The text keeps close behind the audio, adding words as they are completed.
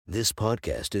This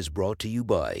podcast is brought to you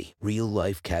by Real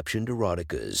Life Captioned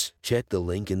Eroticas. Check the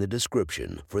link in the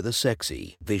description for the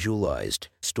sexy, visualized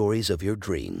stories of your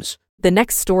dreams. The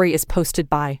next story is posted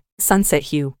by Sunset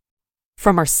Hue.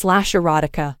 From our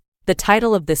 /erotica, the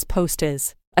title of this post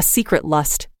is A Secret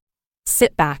Lust.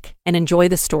 Sit back and enjoy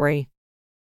the story.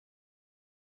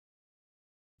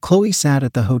 Chloe sat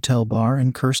at the hotel bar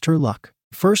and cursed her luck.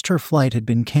 First, her flight had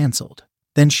been cancelled.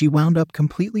 Then she wound up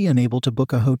completely unable to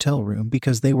book a hotel room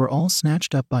because they were all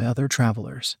snatched up by other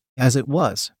travelers. As it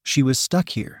was, she was stuck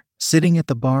here, sitting at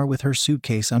the bar with her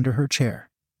suitcase under her chair,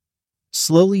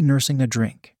 slowly nursing a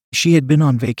drink. She had been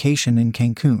on vacation in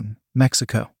Cancun,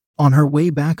 Mexico. On her way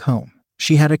back home,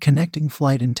 she had a connecting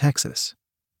flight in Texas,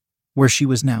 where she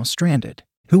was now stranded.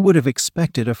 Who would have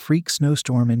expected a freak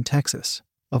snowstorm in Texas,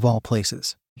 of all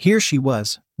places? Here she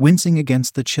was, wincing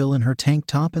against the chill in her tank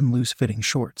top and loose-fitting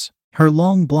shorts. Her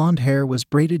long blonde hair was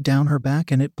braided down her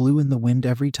back and it blew in the wind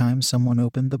every time someone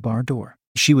opened the bar door.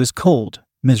 She was cold,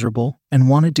 miserable, and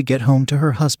wanted to get home to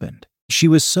her husband. She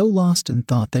was so lost in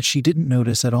thought that she didn't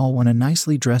notice at all when a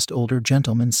nicely dressed older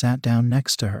gentleman sat down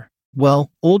next to her. Well,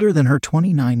 older than her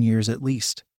 29 years at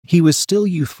least. He was still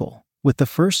youthful, with the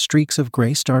first streaks of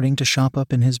gray starting to show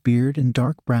up in his beard and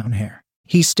dark brown hair.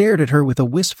 He stared at her with a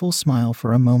wistful smile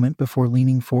for a moment before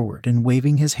leaning forward and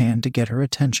waving his hand to get her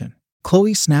attention.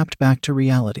 Chloe snapped back to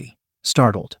reality,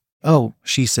 startled. "Oh,"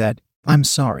 she said, "I'm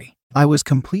sorry. I was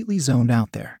completely zoned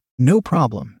out there." "No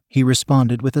problem," he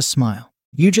responded with a smile.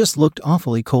 "You just looked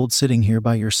awfully cold sitting here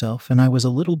by yourself and I was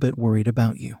a little bit worried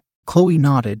about you." Chloe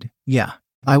nodded. "Yeah,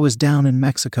 I was down in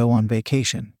Mexico on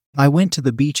vacation. I went to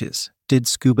the beaches, did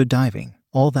scuba diving,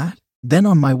 all that. Then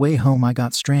on my way home I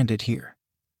got stranded here."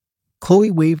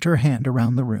 Chloe waved her hand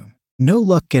around the room. "No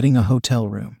luck getting a hotel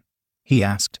room?" he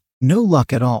asked. "No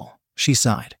luck at all," she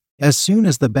sighed. "As soon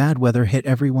as the bad weather hit,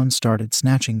 everyone started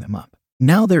snatching them up.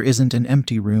 Now there isn't an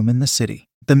empty room in the city."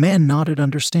 The man nodded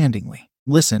understandingly.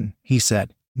 "Listen," he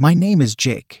said, "my name is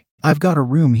Jake. I've got a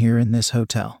room here in this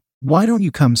hotel. Why don't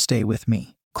you come stay with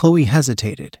me?" Chloe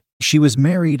hesitated. She was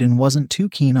married and wasn't too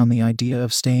keen on the idea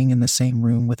of staying in the same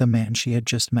room with a man she had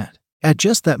just met. At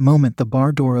just that moment, the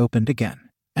bar door opened again,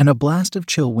 and a blast of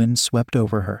chill wind swept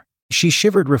over her. She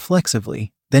shivered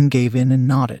reflexively, then gave in and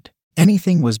nodded.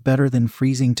 Anything was better than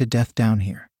freezing to death down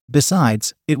here.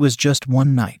 Besides, it was just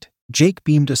one night. Jake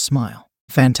beamed a smile.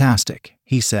 "Fantastic,"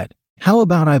 he said. "How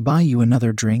about I buy you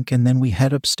another drink and then we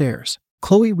head upstairs?"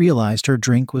 Chloe realized her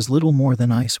drink was little more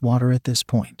than ice water at this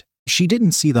point. She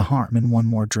didn't see the harm in one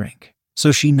more drink,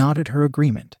 so she nodded her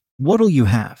agreement. "What'll you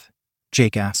have?"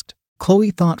 Jake asked.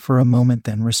 Chloe thought for a moment,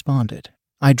 then responded,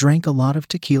 "I drank a lot of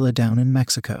tequila down in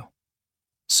Mexico,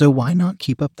 so why not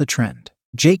keep up the trend?"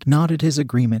 Jake nodded his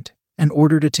agreement and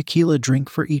ordered a tequila drink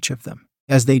for each of them.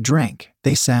 As they drank,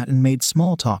 they sat and made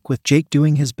small talk, with Jake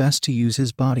doing his best to use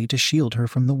his body to shield her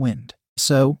from the wind.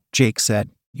 "So," Jake said,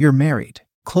 "you're married?"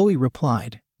 Chloe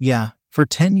replied, "Yeah, for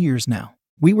 10 years now.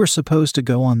 We were supposed to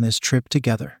go on this trip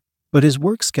together, but his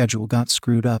work schedule got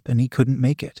screwed up and he couldn't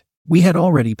make it. We had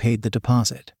already paid the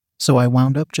deposit, so I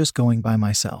wound up just going by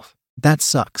myself." "That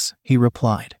sucks," he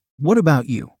replied. "What about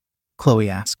you?" Chloe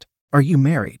asked. "Are you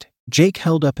married?" Jake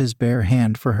held up his bare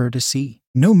hand for her to see.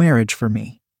 "No marriage for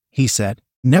me," he said.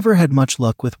 "Never had much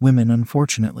luck with women,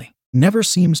 unfortunately. Never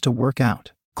seems to work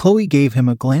out." Chloe gave him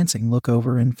a glancing look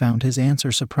over and found his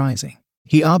answer surprising.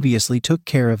 He obviously took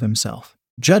care of himself.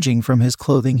 Judging from his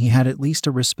clothing, he had at least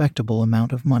a respectable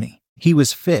amount of money. He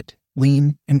was fit,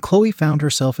 lean, and Chloe found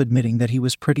herself admitting that he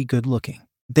was pretty good looking.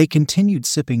 They continued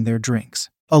sipping their drinks.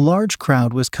 A large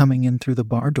crowd was coming in through the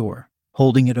bar door,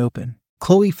 holding it open.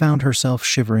 Chloe found herself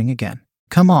shivering again.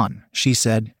 "Come on," she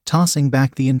said, tossing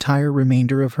back the entire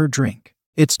remainder of her drink.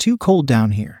 "It's too cold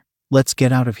down here. Let's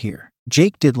get out of here."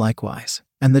 Jake did likewise,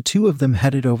 and the two of them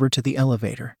headed over to the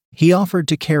elevator. He offered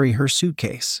to carry her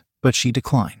suitcase, but she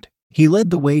declined. He led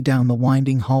the way down the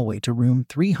winding hallway to room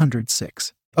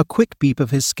 306. A quick beep of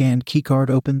his scanned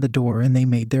keycard opened the door and they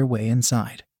made their way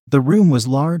inside. The room was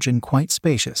large and quite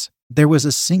spacious. There was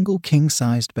a single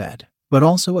king-sized bed, but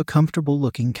also a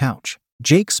comfortable-looking couch.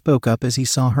 Jake spoke up as he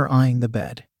saw her eyeing the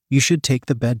bed. "You should take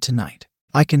the bed tonight.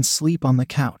 I can sleep on the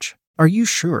couch." "Are you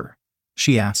sure?"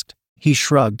 she asked. He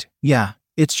shrugged. "Yeah,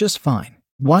 it's just fine.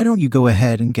 Why don't you go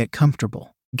ahead and get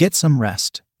comfortable? Get some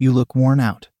rest. You look worn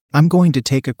out." "I'm going to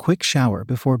take a quick shower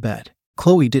before bed."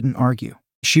 Chloe didn't argue.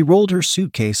 She rolled her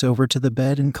suitcase over to the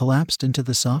bed and collapsed into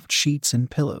the soft sheets and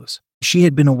pillows. She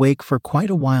had been awake for quite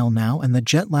a while now and the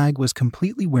jet lag was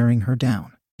completely wearing her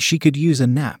down. She could use a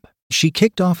nap. She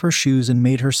kicked off her shoes and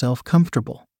made herself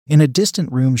comfortable. In a distant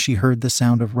room, she heard the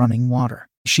sound of running water.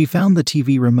 She found the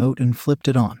TV remote and flipped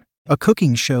it on. A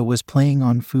cooking show was playing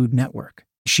on Food Network.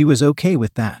 She was okay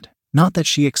with that, not that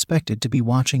she expected to be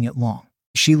watching it long.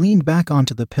 She leaned back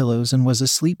onto the pillows and was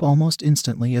asleep almost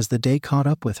instantly as the day caught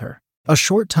up with her. A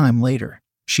short time later,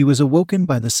 she was awoken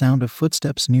by the sound of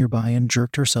footsteps nearby and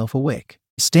jerked herself awake.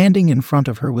 Standing in front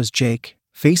of her was Jake,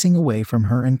 facing away from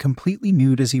her and completely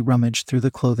nude as he rummaged through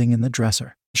the clothing in the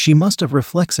dresser. She must have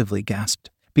reflexively gasped,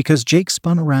 because Jake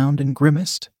spun around and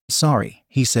grimaced. "Sorry,"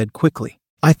 he said quickly.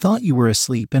 "I thought you were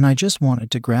asleep and I just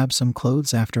wanted to grab some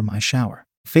clothes after my shower."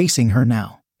 Facing her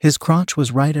now, his crotch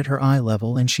was right at her eye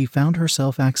level and she found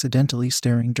herself accidentally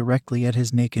staring directly at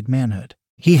his naked manhood.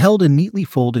 He held a neatly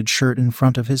folded shirt in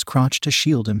front of his crotch to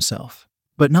shield himself,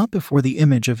 but not before the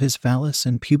image of his phallus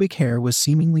and pubic hair was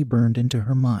seemingly burned into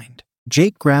her mind.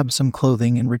 Jake grabbed some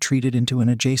clothing and retreated into an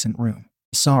adjacent room.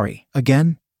 "Sorry,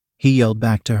 again?" he yelled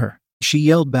back to her. She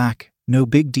yelled back, "No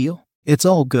big deal. It's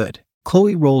all good."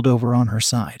 Chloe rolled over on her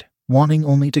side, wanting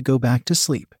only to go back to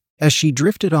sleep. As she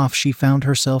drifted off, she found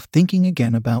herself thinking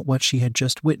again about what she had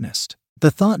just witnessed. The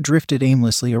thought drifted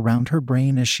aimlessly around her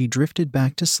brain as she drifted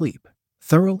back to sleep,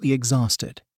 thoroughly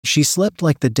exhausted. She slept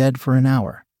like the dead for an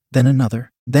hour, then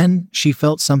another. Then, she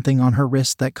felt something on her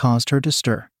wrist that caused her to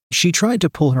stir. She tried to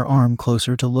pull her arm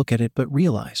closer to look at it but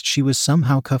realized she was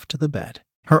somehow cuffed to the bed.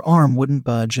 Her arm wouldn't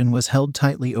budge and was held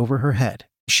tightly over her head.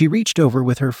 She reached over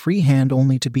with her free hand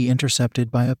only to be intercepted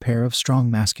by a pair of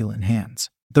strong masculine hands.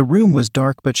 The room was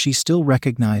dark but she still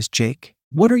recognized Jake.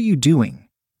 "What are you doing?"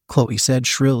 Chloe said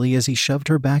shrilly as he shoved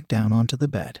her back down onto the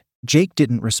bed. Jake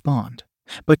didn't respond,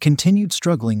 but continued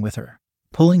struggling with her,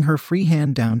 pulling her free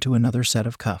hand down to another set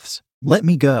of cuffs. "Let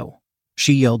me go,"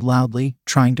 she yelled loudly,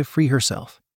 trying to free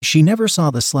herself. She never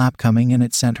saw the slap coming and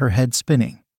it sent her head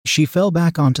spinning. She fell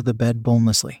back onto the bed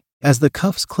bonelessly. As the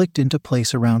cuffs clicked into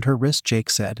place around her wrist, Jake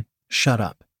said, "Shut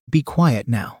up. Be quiet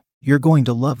now. You're going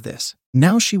to love this."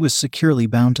 Now she was securely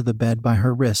bound to the bed by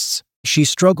her wrists. She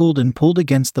struggled and pulled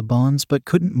against the bonds but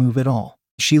couldn't move at all.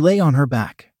 She lay on her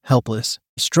back, helpless,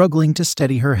 struggling to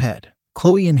steady her head.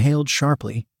 Chloe inhaled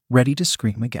sharply, ready to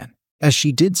scream again. As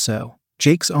she did so,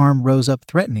 Jake's arm rose up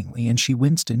threateningly and she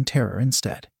winced in terror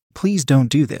instead. "Please don't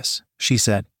do this," she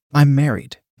said. "I'm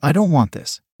married. I don't want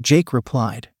this." Jake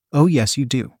replied, "Oh yes you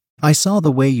do. I saw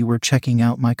the way you were checking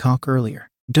out my cock earlier.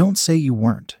 Don't say you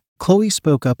weren't." Chloe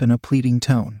spoke up in a pleading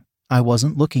tone. "I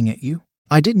wasn't looking at you.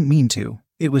 I didn't mean to.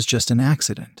 It was just an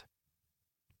accident.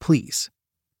 Please.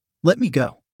 Let me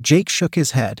go." Jake shook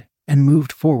his head and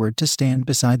moved forward to stand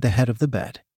beside the head of the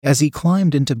bed. As he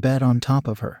climbed into bed on top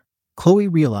of her, Chloe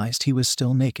realized he was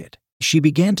still naked. She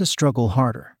began to struggle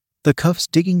harder, the cuffs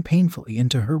digging painfully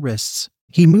into her wrists.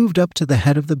 He moved up to the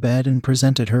head of the bed and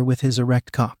presented her with his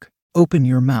erect cock. "Open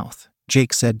your mouth,"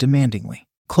 Jake said demandingly.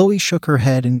 Chloe shook her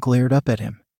head and glared up at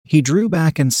him. He drew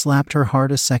back and slapped her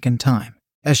hard a second time.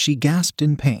 As she gasped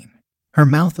in pain, her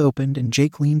mouth opened and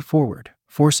Jake leaned forward,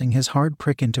 forcing his hard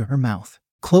prick into her mouth.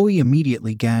 Chloe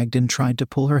immediately gagged and tried to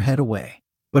pull her head away,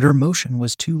 but her motion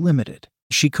was too limited.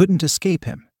 She couldn't escape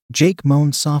him. Jake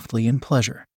moaned softly in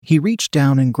pleasure. He reached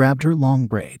down and grabbed her long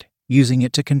braid, using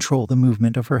it to control the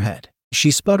movement of her head. She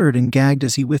sputtered and gagged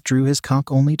as he withdrew his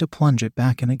cock only to plunge it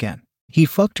back in again. He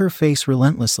fucked her face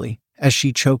relentlessly as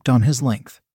she choked on his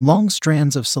length. Long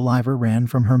strands of saliva ran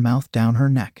from her mouth down her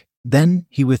neck. Then,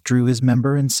 he withdrew his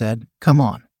member and said, "Come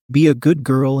on, be a good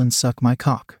girl and suck my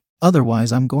cock.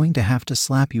 Otherwise I'm going to have to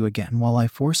slap you again while I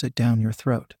force it down your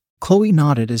throat." Chloe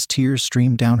nodded as tears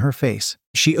streamed down her face.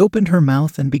 She opened her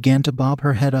mouth and began to bob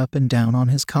her head up and down on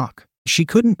his cock. She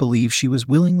couldn't believe she was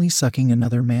willingly sucking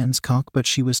another man's cock, but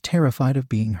she was terrified of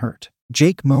being hurt.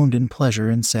 Jake moaned in pleasure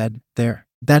and said, "There,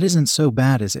 that isn't so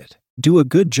bad, is it? Do a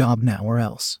good job now or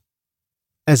else."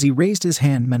 As he raised his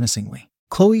hand menacingly,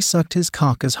 Chloe sucked his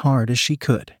cock as hard as she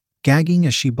could, gagging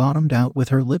as she bottomed out with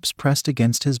her lips pressed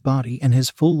against his body and his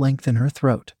full length in her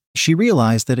throat. She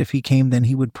realized that if he came then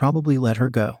he would probably let her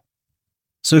go.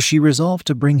 So she resolved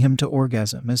to bring him to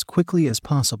orgasm as quickly as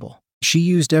possible. She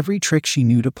used every trick she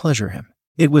knew to pleasure him.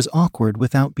 It was awkward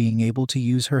without being able to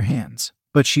use her hands,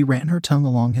 but she ran her tongue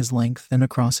along his length and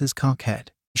across his cock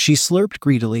head. She slurped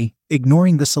greedily,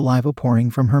 ignoring the saliva pouring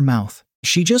from her mouth.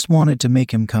 She just wanted to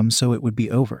make him come so it would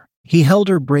be over. He held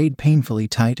her braid painfully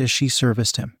tight as she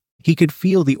serviced him. He could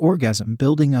feel the orgasm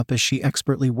building up as she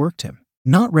expertly worked him.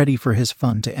 Not ready for his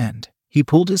fun to end, he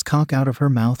pulled his cock out of her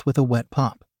mouth with a wet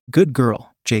pop. "Good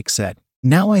girl," Jake said.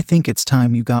 "Now I think it's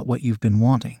time you got what you've been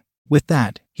wanting." With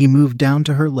that, he moved down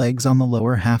to her legs on the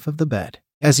lower half of the bed.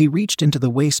 As he reached into the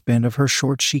waistband of her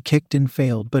shorts, she kicked and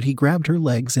failed, but he grabbed her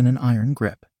legs in an iron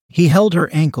grip. He held her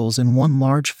ankles in one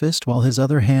large fist while his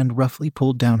other hand roughly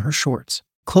pulled down her shorts.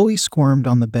 Chloe squirmed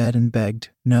on the bed and begged,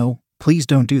 "No, please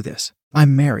don't do this.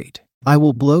 I'm married. I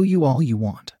will blow you all you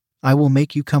want. I will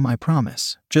make you come, I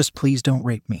promise. Just please don't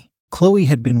rape me. Chloe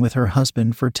had been with her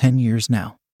husband for 10 years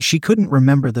now. She couldn't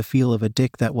remember the feel of a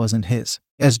dick that wasn't his.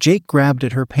 As Jake grabbed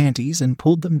at her panties and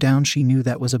pulled them down, she knew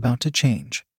that was about to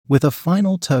change. With a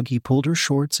final tug, he pulled her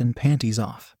shorts and panties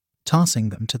off, tossing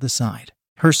them to the side.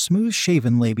 Her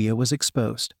smooth-shaven labia was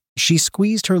exposed. She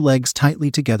squeezed her legs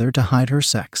tightly together to hide her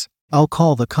sex. I'll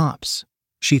call the cops,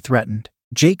 she threatened.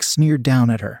 Jake sneered down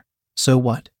at her. So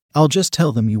what? I'll just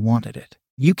tell them you wanted it.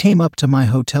 You came up to my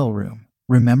hotel room,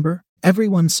 remember?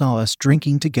 Everyone saw us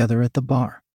drinking together at the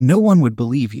bar. No one would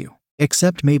believe you,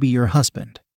 except maybe your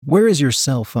husband. Where is your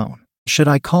cell phone? Should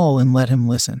I call and let him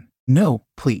listen? No,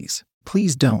 please.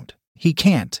 Please don't. He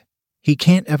can't. He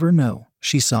can't ever know,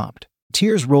 she sobbed.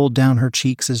 Tears rolled down her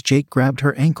cheeks as Jake grabbed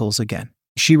her ankles again.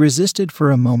 She resisted for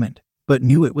a moment, but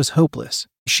knew it was hopeless.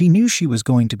 She knew she was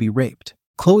going to be raped.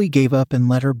 Chloe gave up and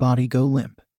let her body go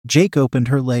limp. Jake opened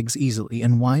her legs easily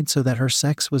and wide so that her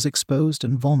sex was exposed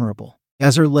and vulnerable.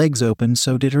 As her legs opened,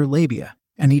 so did her labia,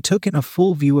 and he took in a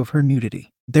full view of her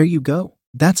nudity. There you go.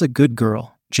 That's a good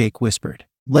girl, Jake whispered.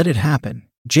 Let it happen.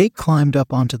 Jake climbed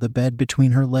up onto the bed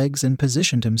between her legs and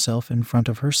positioned himself in front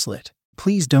of her slit.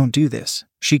 Please don't do this,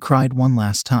 she cried one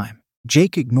last time.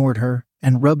 Jake ignored her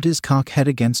and rubbed his cock head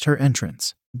against her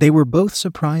entrance. They were both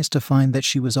surprised to find that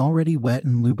she was already wet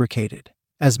and lubricated,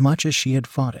 as much as she had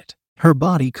fought it. Her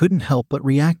body couldn't help but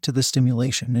react to the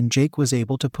stimulation, and Jake was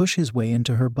able to push his way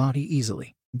into her body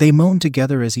easily. They moaned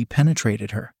together as he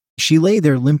penetrated her. She lay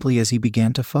there limply as he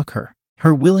began to fuck her.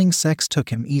 Her willing sex took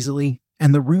him easily,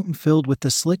 and the room filled with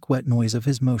the slick, wet noise of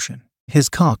his motion. His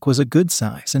cock was a good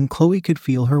size, and Chloe could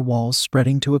feel her walls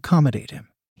spreading to accommodate him.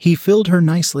 He filled her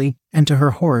nicely, and to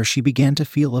her horror she began to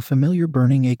feel a familiar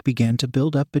burning ache began to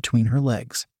build up between her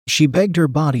legs. She begged her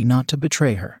body not to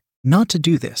betray her, not to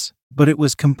do this, but it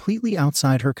was completely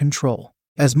outside her control.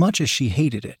 As much as she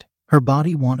hated it, her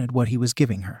body wanted what he was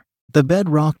giving her. The bed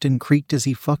rocked and creaked as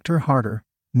he fucked her harder,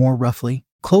 more roughly.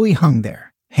 Chloe hung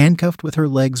there, handcuffed with her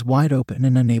legs wide open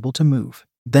and unable to move.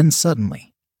 Then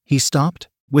suddenly, he stopped,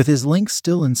 with his length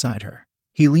still inside her.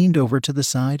 He leaned over to the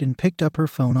side and picked up her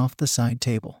phone off the side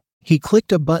table. He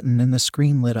clicked a button and the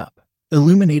screen lit up,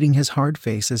 illuminating his hard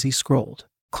face as he scrolled.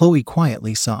 Chloe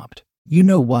quietly sobbed. You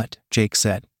know what, Jake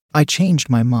said. I changed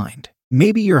my mind.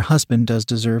 Maybe your husband does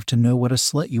deserve to know what a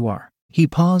slut you are. He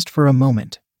paused for a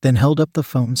moment, then held up the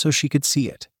phone so she could see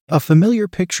it. A familiar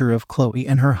picture of Chloe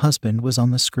and her husband was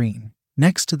on the screen,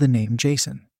 next to the name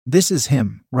Jason. This is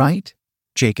him, right?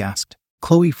 Jake asked.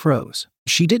 Chloe froze.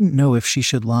 She didn't know if she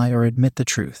should lie or admit the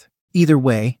truth. Either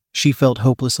way, she felt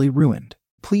hopelessly ruined.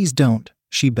 Please don't,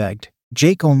 she begged.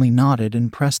 Jake only nodded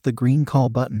and pressed the green call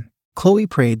button. Chloe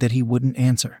prayed that he wouldn't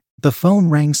answer. The phone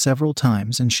rang several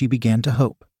times and she began to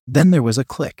hope. Then there was a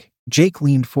click. Jake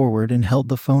leaned forward and held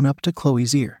the phone up to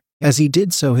Chloe's ear. As he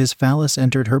did so, his phallus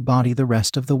entered her body the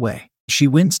rest of the way. She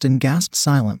winced and gasped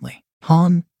silently.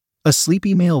 Han? A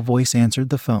sleepy male voice answered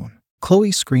the phone.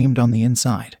 Chloe screamed on the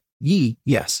inside.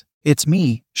 Yes, it's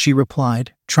me, she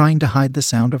replied, trying to hide the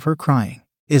sound of her crying.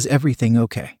 Is everything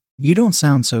okay? You don't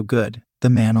sound so good, the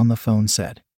man on the phone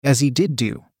said. As he did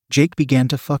do, Jake began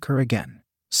to fuck her again.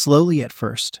 Slowly at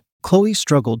first. Chloe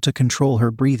struggled to control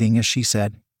her breathing as she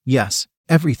said, yes,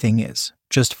 everything is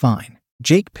just fine.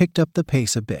 Jake picked up the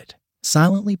pace a bit,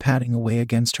 silently patting away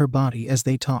against her body as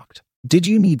they talked. Did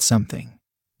you need something?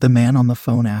 The man on the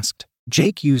phone asked.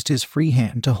 Jake used his free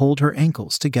hand to hold her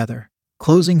ankles together,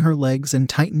 closing her legs and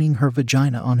tightening her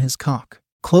vagina on his cock.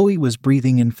 Chloe was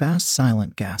breathing in fast,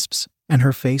 silent gasps, and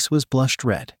her face was blushed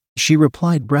red. She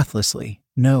replied breathlessly,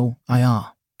 no, I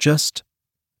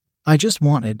just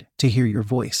wanted to hear your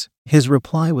voice. His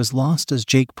reply was lost as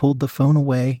Jake pulled the phone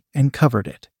away and covered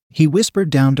it. He whispered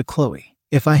down to Chloe,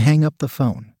 if I hang up the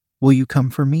phone, will you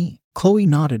come for me? Chloe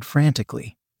nodded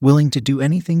frantically, willing to do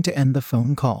anything to end the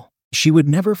phone call. She would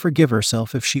never forgive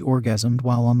herself if she orgasmed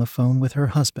while on the phone with her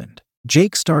husband.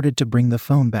 Jake started to bring the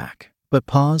phone back, but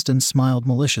paused and smiled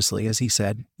maliciously as he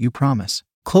said, you promise?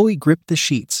 Chloe gripped the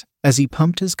sheets as he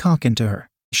pumped his cock into her.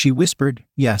 She whispered,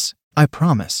 yes, I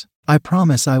promise. I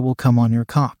promise I will come on your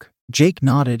cock. Jake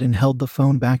nodded and held the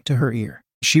phone back to her ear.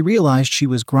 She realized she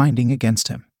was grinding against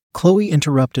him. Chloe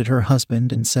interrupted her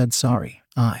husband and said, sorry,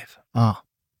 I've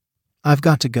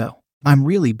got to go. I'm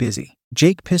really busy.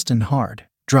 Jake pistoned hard,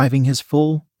 driving his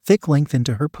full, thick length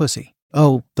into her pussy.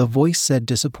 Oh, the voice said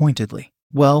disappointedly.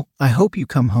 Well, I hope you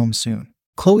come home soon.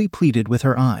 Chloe pleaded with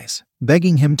her eyes,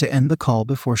 begging him to end the call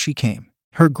before she came.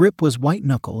 Her grip was white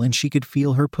knuckle and she could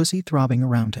feel her pussy throbbing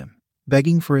around him,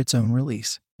 begging for its own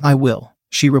release. I will,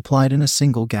 she replied in a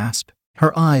single gasp.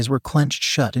 Her eyes were clenched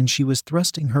shut and she was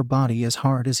thrusting her body as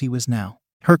hard as he was now.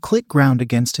 Her clit ground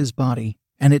against his body,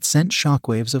 and it sent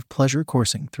shockwaves of pleasure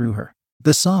coursing through her.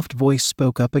 The soft voice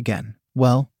spoke up again.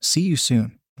 Well, see you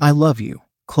soon. I love you,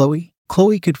 Chloe.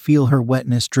 Chloe could feel her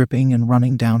wetness dripping and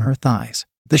running down her thighs.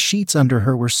 The sheets under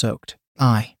her were soaked.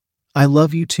 I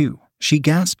love you too, she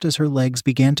gasped as her legs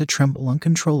began to tremble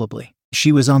uncontrollably.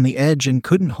 She was on the edge and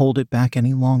couldn't hold it back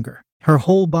any longer. Her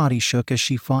whole body shook as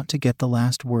she fought to get the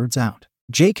last words out.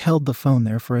 Jake held the phone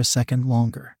there for a second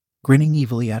longer, grinning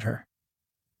evilly at her.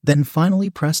 Then finally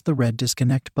pressed the red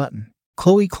disconnect button.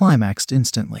 Chloe climaxed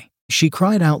instantly. She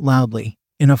cried out loudly,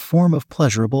 in a form of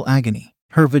pleasurable agony.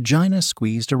 Her vagina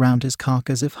squeezed around his cock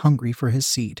as if hungry for his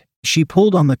seed. She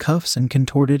pulled on the cuffs and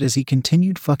contorted as he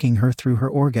continued fucking her through her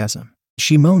orgasm.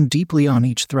 She moaned deeply on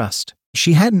each thrust.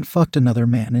 She hadn't fucked another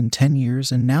man in 10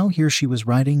 years, and now here she was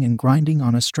riding and grinding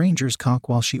on a stranger's cock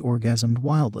while she orgasmed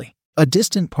wildly. A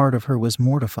distant part of her was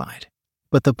mortified,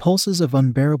 but the pulses of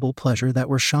unbearable pleasure that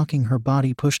were shocking her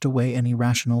body pushed away any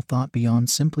rational thought beyond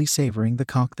simply savoring the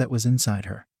cock that was inside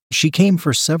her. She came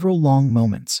for several long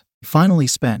moments. Finally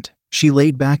spent, she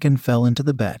laid back and fell into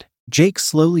the bed. Jake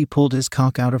slowly pulled his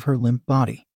cock out of her limp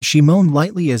body. She moaned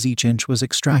lightly as each inch was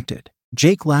extracted.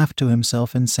 Jake laughed to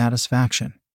himself in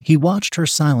satisfaction. He watched her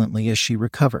silently as she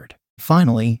recovered.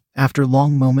 Finally, after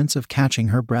long moments of catching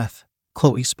her breath,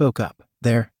 Chloe spoke up.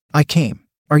 There, I came.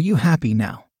 Are you happy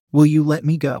now? Will you let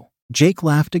me go? Jake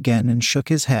laughed again and shook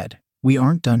his head. We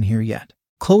aren't done here yet.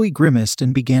 Chloe grimaced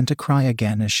and began to cry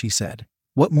again as she said,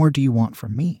 What more do you want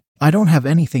from me? I don't have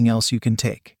anything else you can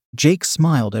take. Jake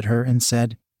smiled at her and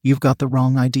said, You've got the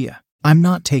wrong idea. I'm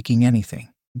not taking anything.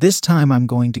 This time I'm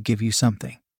going to give you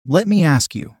something. Let me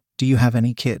ask you, do you have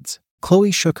any kids?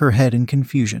 Chloe shook her head in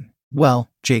confusion. Well,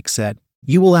 Jake said,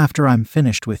 you will after I'm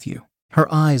finished with you.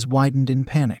 Her eyes widened in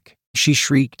panic. She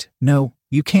shrieked, No,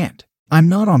 you can't. I'm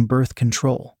not on birth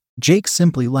control. Jake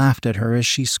simply laughed at her as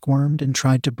she squirmed and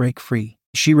tried to break free.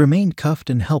 She remained cuffed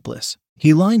and helpless.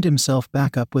 He lined himself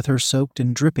back up with her soaked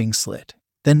and dripping slit,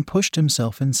 then pushed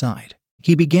himself inside.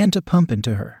 He began to pump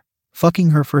into her,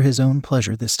 fucking her for his own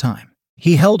pleasure this time.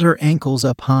 He held her ankles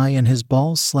up high and his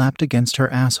balls slapped against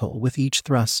her asshole with each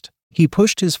thrust. He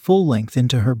pushed his full length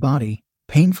into her body,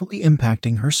 painfully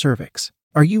impacting her cervix.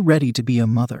 Are you ready to be a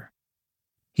mother?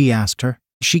 He asked her.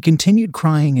 She continued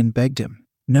crying and begged him.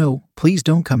 No, please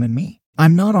don't come in me.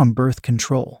 I'm not on birth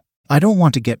control. I don't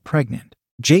want to get pregnant.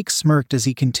 Jake smirked as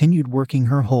he continued working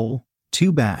her hole.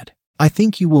 Too bad. I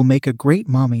think you will make a great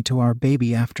mommy to our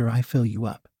baby after I fill you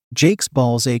up. Jake's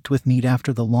balls ached with need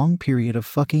after the long period of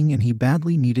fucking and he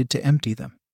badly needed to empty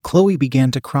them. Chloe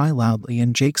began to cry loudly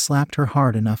and Jake slapped her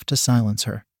hard enough to silence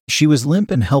her. She was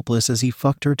limp and helpless as he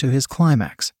fucked her to his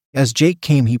climax. As Jake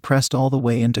came, he pressed all the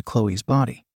way into Chloe's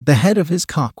body. The head of his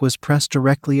cock was pressed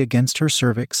directly against her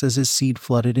cervix as his seed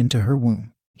flooded into her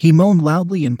womb. He moaned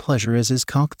loudly in pleasure as his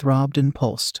cock throbbed and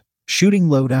pulsed, shooting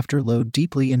load after load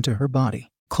deeply into her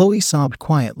body. Chloe sobbed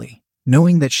quietly,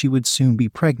 knowing that she would soon be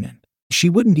pregnant. She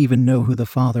wouldn't even know who the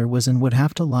father was and would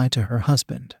have to lie to her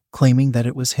husband, claiming that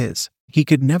it was his. He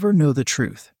could never know the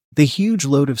truth. The huge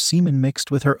load of semen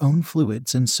mixed with her own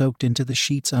fluids and soaked into the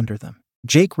sheets under them.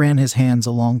 Jake ran his hands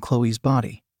along Chloe's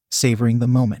body, savoring the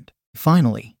moment.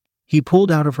 Finally, he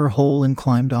pulled out of her hole and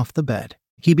climbed off the bed.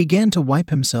 He began to wipe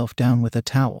himself down with a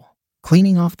towel,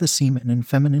 cleaning off the semen and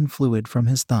feminine fluid from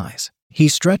his thighs. He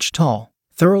stretched tall,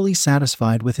 thoroughly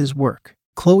satisfied with his work.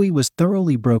 Chloe was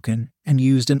thoroughly broken and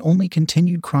used and only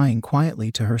continued crying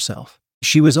quietly to herself.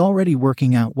 She was already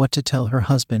working out what to tell her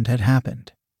husband had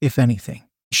happened, if anything.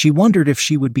 She wondered if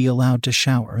she would be allowed to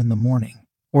shower in the morning,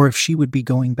 or if she would be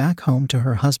going back home to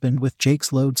her husband with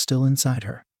Jake's load still inside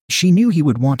her. She knew he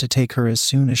would want to take her as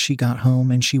soon as she got home,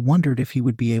 and she wondered if he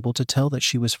would be able to tell that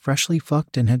she was freshly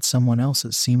fucked and had someone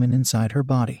else's semen inside her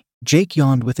body. Jake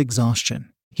yawned with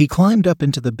exhaustion. He climbed up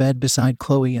into the bed beside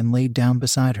Chloe and laid down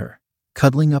beside her,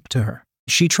 cuddling up to her.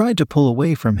 She tried to pull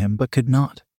away from him but could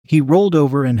not. He rolled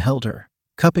over and held her,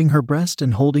 cupping her breast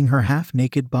and holding her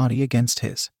half-naked body against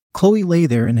his. Chloe lay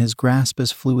there in his grasp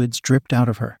as fluids dripped out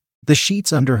of her. The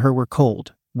sheets under her were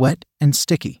cold, wet, and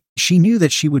sticky. She knew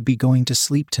that she would be going to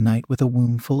sleep tonight with a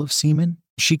womb full of semen.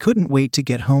 She couldn't wait to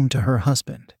get home to her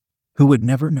husband, who would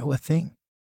never know a thing.